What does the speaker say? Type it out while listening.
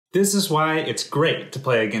This is why it's great to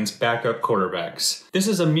play against backup quarterbacks. This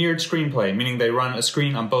is a mirrored screenplay, meaning they run a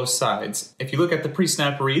screen on both sides. If you look at the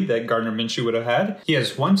pre-snap read that Gardner Minshew would have had, he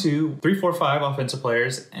has 1, 2, 3, 4, 5 offensive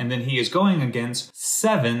players, and then he is going against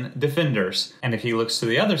 7 defenders. And if he looks to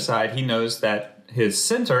the other side, he knows that his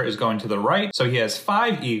center is going to the right, so he has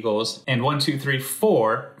 5 Eagles and 1, 2, 3,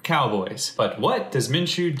 4 Cowboys. But what does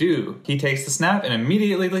Minshew do? He takes the snap and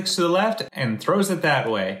immediately looks to the left and throws it that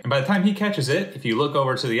way. And by the time he catches it, if you look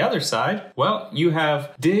over to the other side, well, you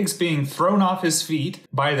have Diggs being thrown off his feet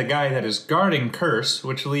by the guy that is guarding Curse,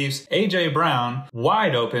 which leaves A.J. Brown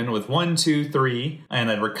wide open with 1, 2, 3 and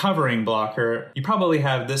a recovering blocker. You probably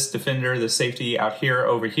have this defender, the safety out here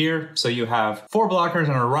over here. So you have 4 blockers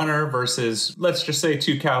and a runner versus, let's just say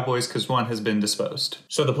 2 Cowboys because 1 has been disposed.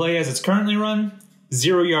 So the play as it's currently run,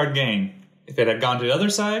 0-yard gain. If it had gone to the other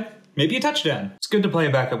side, maybe a touchdown. It's good to play a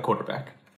backup quarterback.